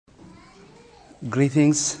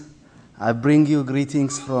Greetings. I bring you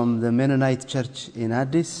greetings from the Mennonite Church in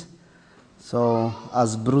Addis. So,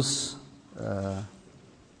 as Bruce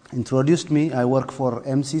introduced me, I work for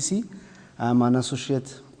MCC. I'm an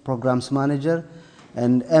associate programs manager.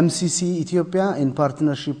 And MCC Ethiopia, in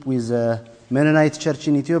partnership with Mennonite Church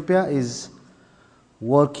in Ethiopia, is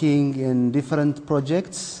working in different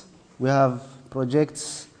projects. We have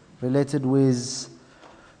projects related with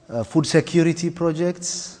food security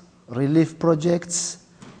projects, relief projects,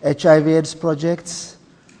 HIV/AIDS projects,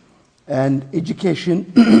 and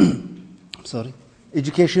education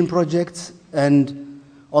education projects, and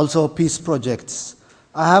also peace projects.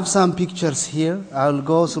 I have some pictures here. I will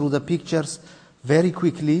go through the pictures very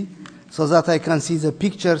quickly so that I can see the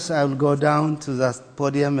pictures. I will go down to the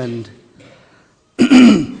podium and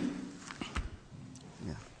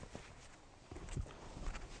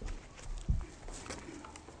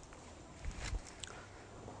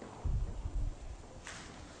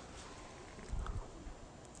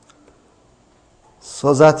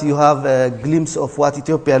so that you have a glimpse of what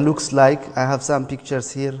Ethiopia looks like. I have some pictures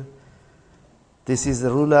here. This is the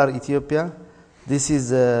rural Ethiopia. This is,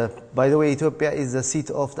 by the way, Ethiopia is the seat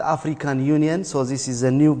of the African Union. So this is a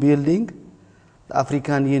new building, the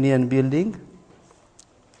African Union building.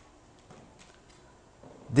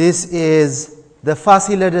 This is the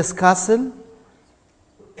Fasilides Castle,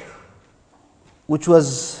 which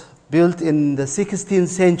was built in the 16th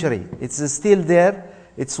century. It's still there.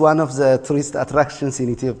 It's one of the tourist attractions in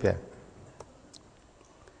Ethiopia.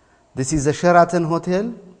 This is the Sheraton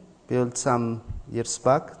Hotel, built some years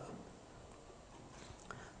back.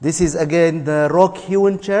 This is again the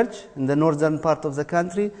rock-hewn church in the northern part of the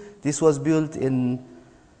country. This was built in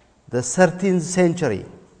the 13th century.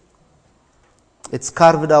 It's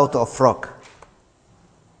carved out of rock.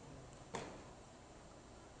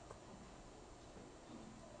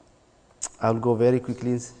 I'll go very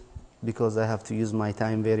quickly because I have to use my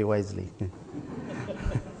time very wisely.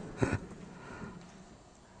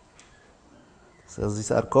 So these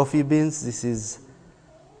are coffee beans. This is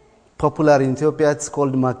popular in Ethiopia. It's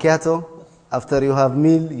called macchiato. After you have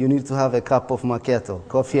meal, you need to have a cup of macchiato,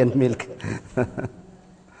 coffee and milk.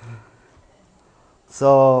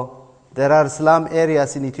 So there are slum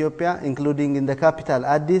areas in Ethiopia, including in the capital,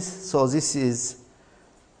 Addis. So this is,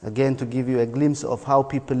 again, to give you a glimpse of how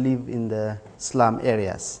people live in the slum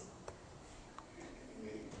areas.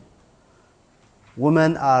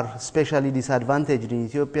 Women are especially disadvantaged in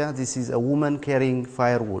Ethiopia. This is a woman carrying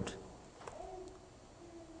firewood.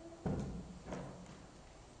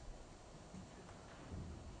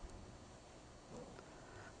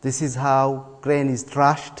 This is how grain is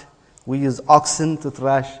trashed. We use oxen to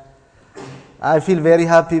trash. I feel very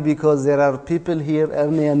happy because there are people here,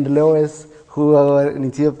 Ernie and Lois, who are in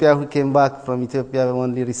Ethiopia, who came back from Ethiopia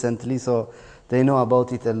only recently, so they know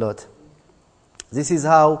about it a lot. This is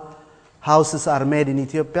how houses are made in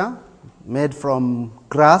Ethiopia, made from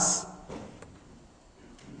grass.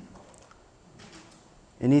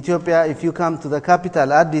 In Ethiopia, if you come to the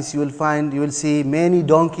capital, Addis, you will see many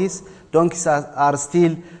donkeys. Donkeys are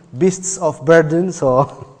still beasts of burden,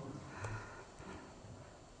 so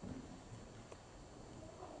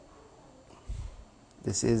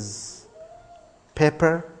this is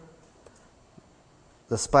pepper,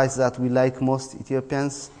 the spice that we like most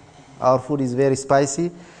Ethiopians. Our food is very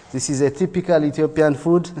spicy. This is a typical Ethiopian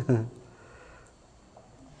food.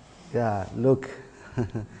 Yeah, look.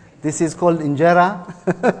 This is called injera.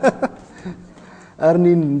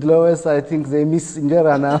 Ernie and Lois, I think they miss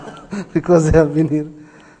injera now because they have been here.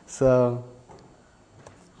 So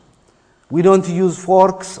we don't use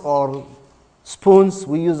forks or spoons.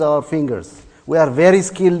 We use our fingers. We are very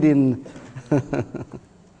skilled in.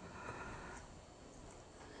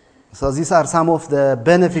 So these are some of the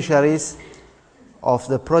beneficiaries of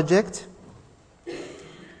the project.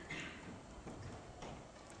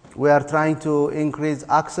 We are trying to increase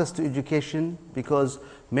access to education because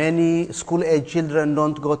many school-age children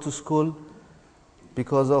don't go to school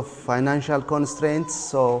because of financial constraints.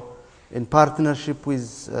 So in partnership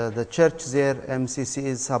with the church there, MCC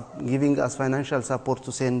is giving us financial support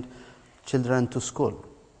to send children to school.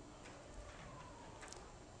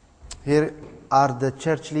 Here are the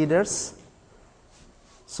church leaders.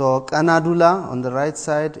 So Kanadula on the right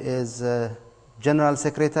side is General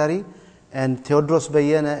Secretary, and Theodros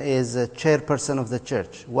Beyene is a chairperson of the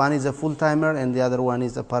church. One is a full-timer and the other one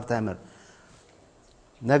is a part-timer.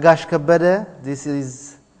 Nagash Kabede, this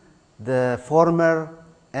is the former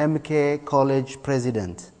MK College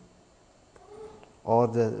president, or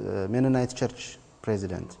the Mennonite Church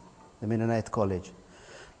president, the Mennonite College.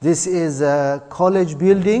 This is a college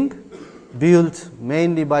building built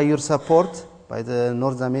mainly by your support, by the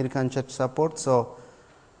North American Church Support. So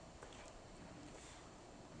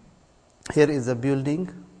here is a building.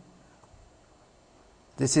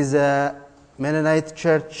 This is a Mennonite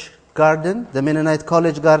church garden, the Mennonite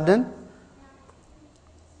College garden.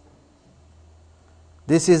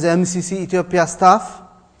 This is MCC Ethiopia staff.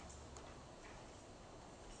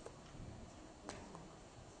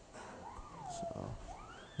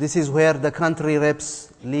 This is where the country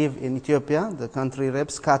reps live in Ethiopia, the country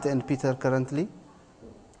reps, Kat and Peter currently.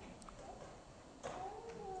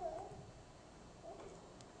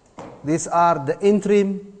 These are the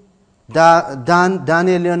interim,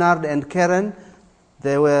 Daniel, Leonard and Karen.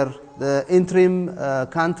 They were the interim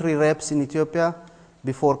country reps in Ethiopia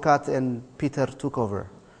before Kat and Peter took over.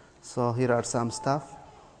 So here are some stuff,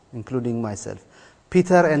 including myself.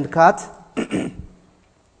 Peter and Kat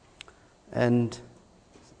and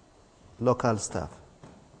local staff.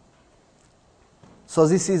 So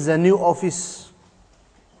this is a new office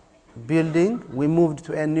building. We moved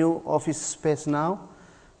to a new office space now,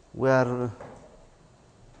 where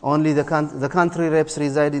only the country reps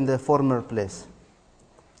reside in the former place.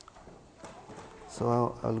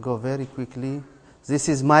 So I'll go very quickly. This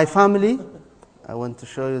is my family. I want to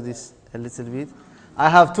show you this a little bit. I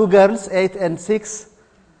have 2 girls, 8 and 6.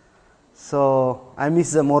 So I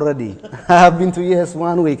miss them already. I have been to US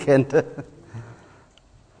 1 weekend.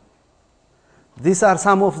 These are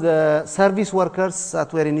some of the service workers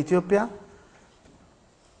that were in Ethiopia.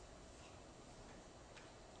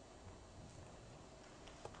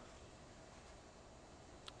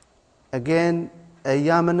 Again, a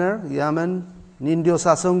Yemen, Nindyo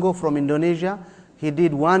Sasongo from Indonesia. He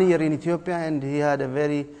did 1 year in Ethiopia and he had a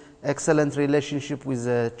very excellent relationship with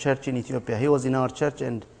the church in Ethiopia. He was in our church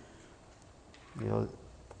and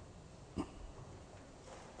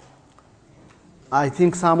I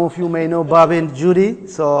think some of you may know Bob and Judy.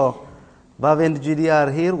 So Bob and Judy are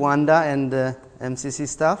here, Wanda and MCC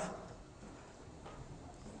staff.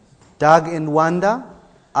 Doug and Wanda,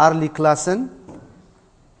 Arlie Klassen.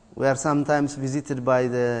 We are sometimes visited by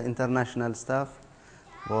the international staff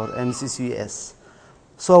or MCCS.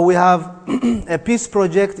 So we have a peace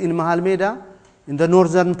project in Mahalmeda, in the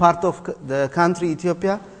northern part of the country,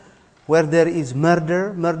 Ethiopia, where there is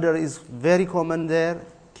murder. Murder is very common there,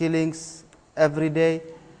 killings every day.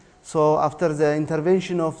 So after the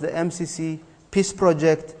intervention of the MCC peace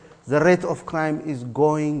project, the rate of crime is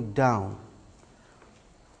going down.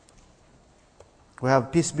 We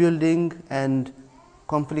have peace building and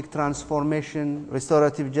conflict transformation,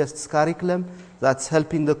 restorative justice curriculum that's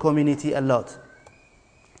helping the community a lot.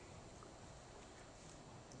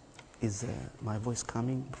 Is my voice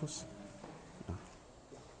coming, Bruce? No.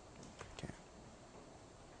 Okay.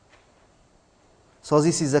 So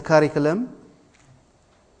this is the curriculum.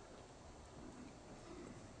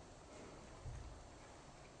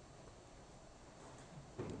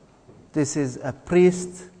 This is a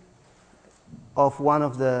priest of one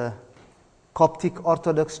of the Coptic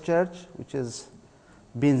Orthodox Church, which has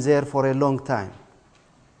been there for a long time.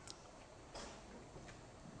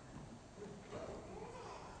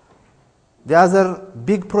 The other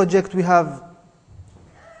big project we have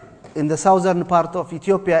in the southern part of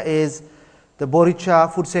Ethiopia is the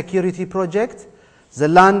Boricha Food Security Project. The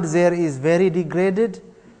land there is very degraded,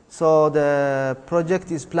 so the project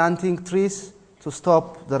is planting trees to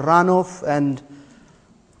stop the runoff and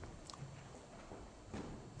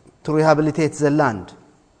to rehabilitate the land.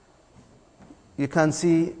 You can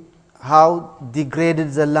see how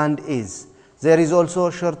degraded the land is. There is also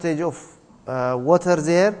a shortage of water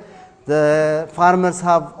there. The farmers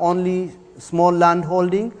have only small land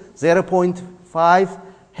holding, 0.5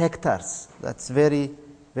 hectares. That's very,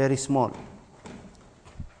 very small.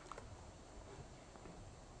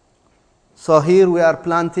 So here we are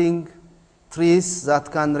planting trees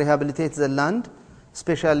that can rehabilitate the land.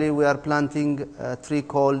 Especially we are planting a tree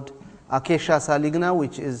called Acacia saligna,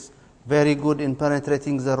 which is very good in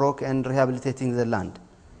penetrating the rock and rehabilitating the land.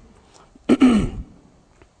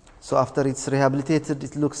 So after it's rehabilitated,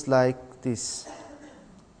 it looks like this.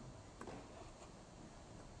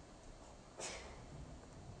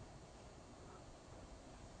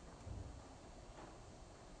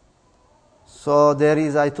 So there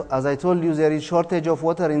is, as I told you, there is shortage of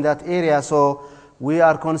water in that area, so we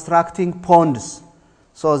are constructing ponds.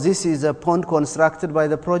 So this is a pond constructed by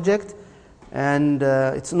the project, and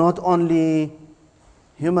it's not only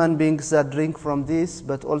human beings that drink from this,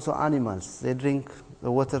 but also animals. They drink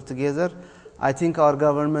the water together. I think our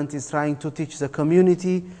government is trying to teach the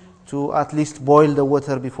community to at least boil the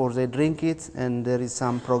water before they drink it, and there is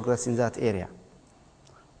some progress in that area.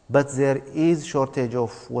 But there is shortage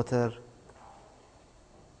of water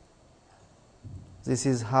This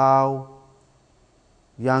is how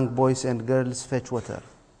young boys and girls fetch water.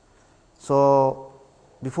 So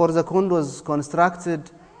before the Kund was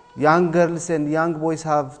constructed, young girls and young boys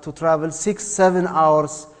have to travel 6-7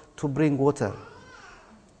 hours to bring water.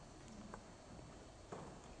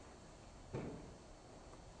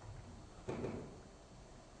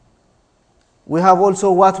 We have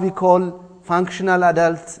also what we call functional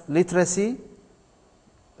adult literacy.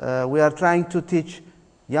 We are trying to teach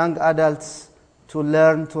young adults to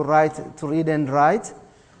learn to read and write.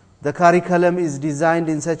 The curriculum is designed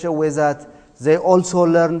in such a way that they also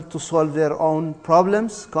learn to solve their own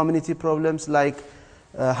problems, community problems like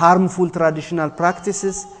harmful traditional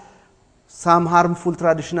practices. Some harmful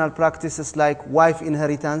traditional practices like wife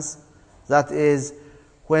inheritance. That is,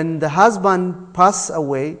 when the husband passes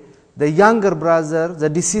away, the younger brother, the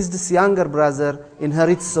deceased's younger brother,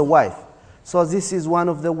 inherits the wife. So this is one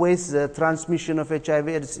of the ways the transmission of HIV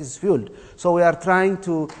is fueled. So we are trying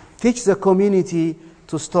to teach the community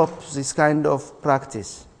to stop this kind of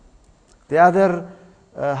practice. The other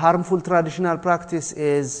harmful traditional practice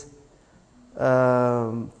is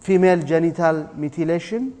female genital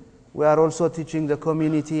mutilation. We are also teaching the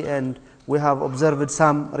community, and we have observed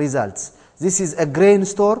some results. This is a grain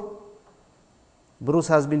store. Bruce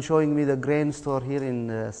has been showing me the grain store here in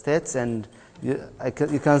the States, and you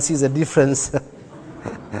can see the difference.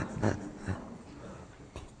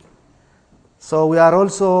 So we are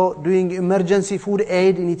also doing emergency food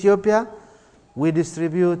aid in Ethiopia. We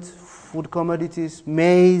distribute food commodities,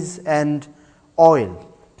 maize and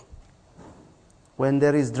oil. When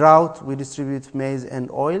there is drought, we distribute maize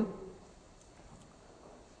and oil.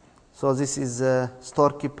 So this is a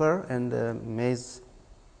storekeeper and maize.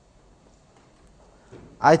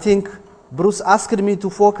 I think Bruce asked me to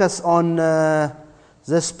focus on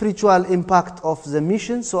the spiritual impact of the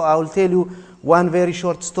mission, so I will tell you one very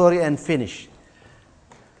short story and finish.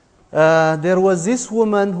 There was this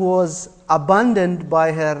woman who was abandoned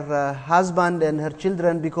by her husband and her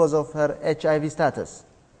children because of her HIV status.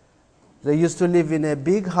 They used to live in a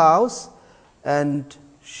big house, and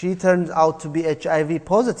she turned out to be HIV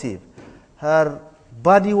positive. Her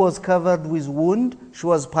body was covered with wound. She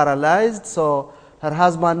was paralyzed, so her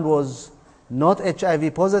husband was not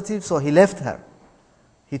HIV positive, so he left her.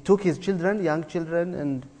 He took his children, young children,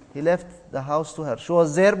 and he left the house to her. She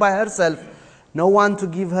was there by herself, no one to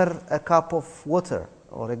give her a cup of water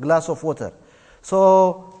or a glass of water.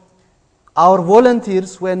 So our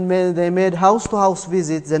volunteers, when they made house-to-house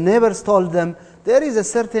visits, the neighbors told them, there is a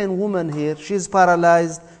certain woman here, she's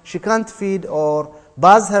paralyzed, she can't feed or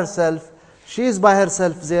bathe herself, she is by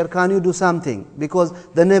herself there, can you do something? Because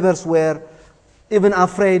the neighbors were even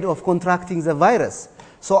afraid of contracting the virus.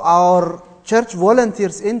 So our church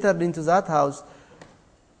volunteers entered into that house.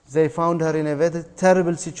 They found her in a very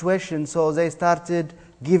terrible situation, so they started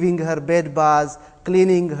giving her bed baths,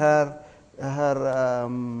 cleaning her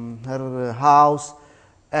house,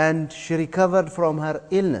 and she recovered from her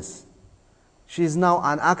illness. She is now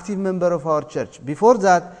an active member of our church. Before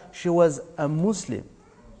that, she was a Muslim.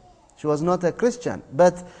 She was not a Christian,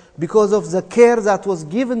 but because of the care that was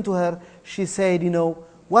given to her, she said,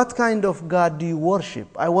 what kind of God do you worship?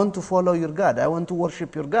 I want to follow your God. I want to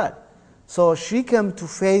worship your God. So she came to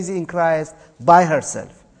faith in Christ by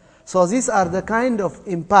herself. So these are the kind of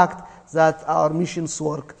impact that our missions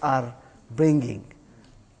work are bringing.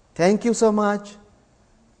 Thank you so much.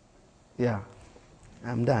 Yeah,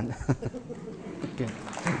 I'm done. Okay.